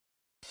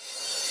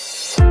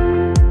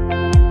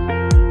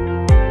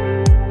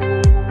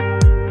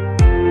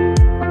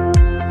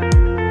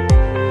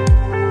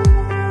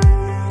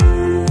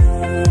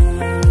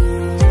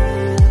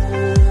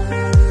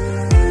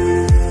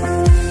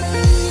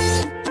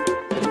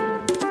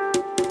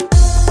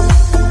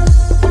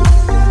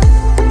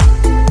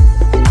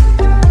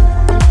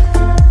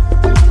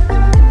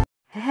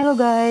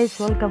guys!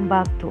 Welcome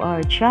back to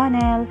our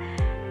channel,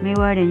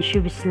 Mayward and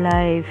Shub's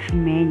Life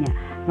Mania.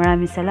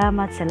 Maraming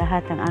salamat sa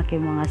lahat ng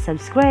aking mga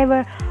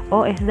subscriber,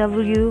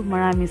 OFW.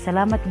 Maraming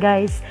salamat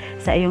guys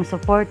sa iyong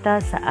suporta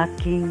sa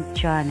aking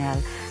channel.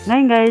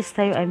 Ngayon guys,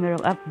 tayo ay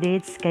mayroong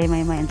updates kay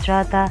Maymay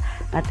Entrata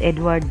at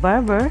Edward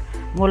Barber.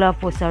 Mula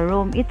po sa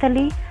Rome,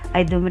 Italy,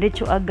 ay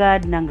dumiretso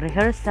agad ng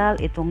rehearsal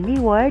itong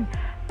Mayward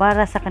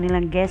para sa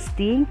kanilang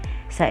guesting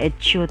sa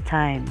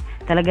Showtime.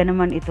 Talaga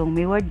naman itong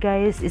Mayward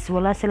guys is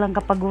wala silang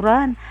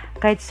kapaguran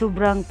kahit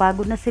sobrang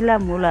pagod na sila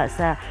mula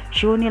sa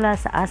show nila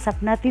sa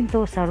ASAP natin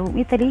to sa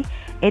Rome, Italy.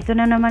 Ito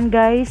na naman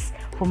guys,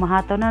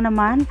 humahataw na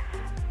naman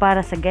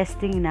para sa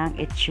guesting ng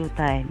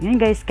Showtime.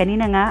 Yun guys,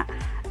 kanina nga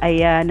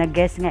ay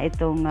nag-guest nga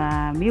itong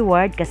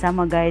Mayward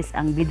kasama guys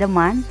ang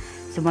Bidaman.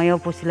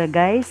 Sumayaw po sila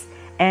guys,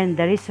 and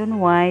the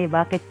reason why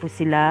bakit po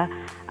sila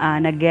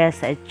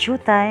nag-guest sa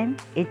Showtime,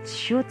 it's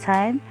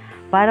Showtime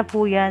para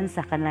po yan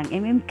sa kanilang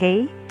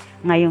MMK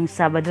ngayong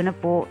Sabado na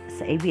po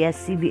sa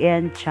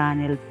ABS-CBN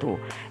Channel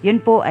 2.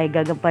 Yun po ay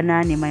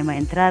gagampanan ni Maymay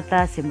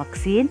Entrata, si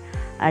Maxine,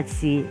 at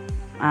si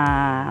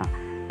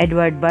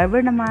Edward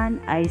Barber naman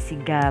ay si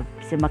Gab.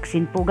 Si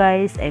Maxine po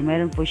guys ay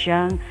meron po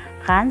siyang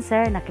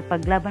cancer,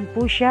 nakipaglaban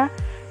po siya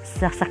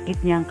sa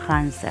sakit niyang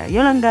cancer.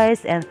 Yun lang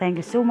guys, and thank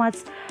you so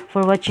much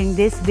for watching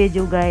this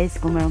video guys.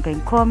 Kung meron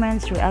kayong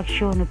comments,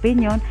 reaction,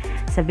 opinion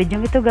sa video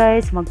ito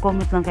guys,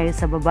 mag-comment lang kayo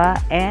sa baba,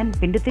 and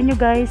pindutin nyo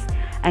guys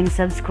ang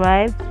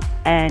subscribe,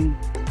 and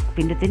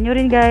pindutin nyo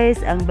rin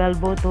guys ang bell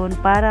button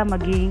para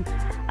maging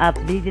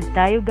updated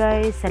tayo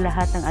guys sa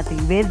lahat ng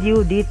ating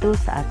video dito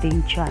sa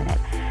ating channel.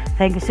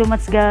 Thank you so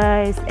much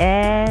guys,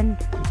 and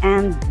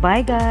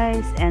bye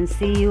guys, and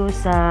see you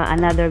sa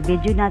another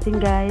video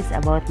natin guys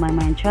about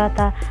Maymay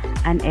Entrata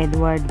and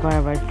Edward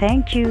Barber.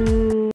 Thank you.